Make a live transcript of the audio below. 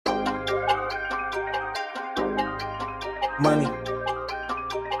Money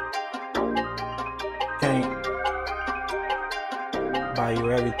can't buy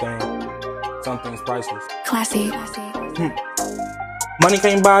you everything. Something's priceless. Classy. Money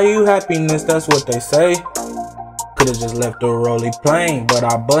can't buy you happiness, that's what they say. Could've just left the rollie plain, but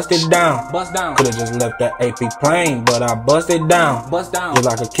I busted down. Bust down. Could've just left the AP plain, but I busted down. Bust down. Just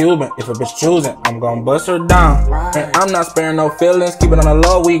like a Cuban, if a bitch choosing, I'm gon' bust her down. Right. And I'm not sparing no feelings, keep it on the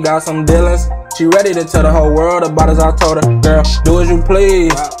low, we got some dealings. She ready to tell the whole world about us, I told her, girl, do as you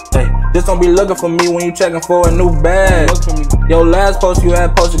please. Wow. Hey, just don't be looking for me when you checking for a new bag. Look for me. Your last post you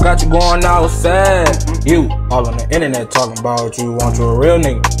had posted got you going all sad. You all on the internet talking about you want you a real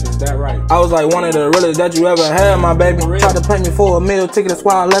nigga. Is that right? I was like one of the realest that you ever had, my baby. Tried to pay me for a meal ticket, that's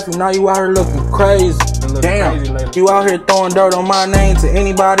why I left you. Now you out here looking crazy. Damn, you out here throwing dirt on my name to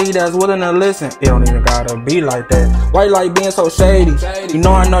anybody that's willing to listen. It don't even gotta be like that. Why you like being so shady? You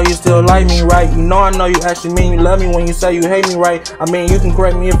know I know you still like me, right? You know I know you actually mean you love me when you say you hate me, right? I mean, you can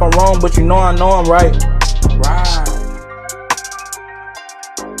correct me if I'm wrong, but you know I know I'm right. Right.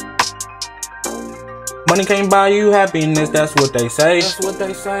 Money can't buy you happiness, that's what they say. That's what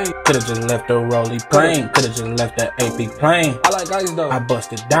they say. Could've just left the rollie plain, could've just left the AP plain. I like ice though. I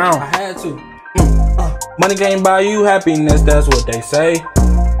busted down. I had to. Money can't buy you happiness, that's what they say.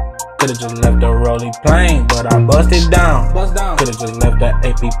 Could've just left the rollie plain, but I busted down. Bust down. Could've just left the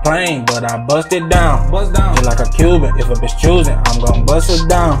AP plain, but I busted down. Bust down. Just like a Cuban, if a bitch choosing, I'm gon' bust her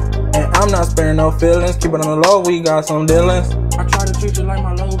down. And I'm not sparing no feelings, keep it on the low, we got some dealings. I try to treat you like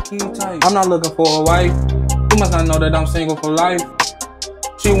my low key type. I'm not looking for a wife, you must not know that I'm single for life.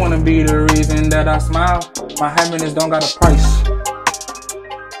 She wanna be the reason that I smile, my happiness don't got a price.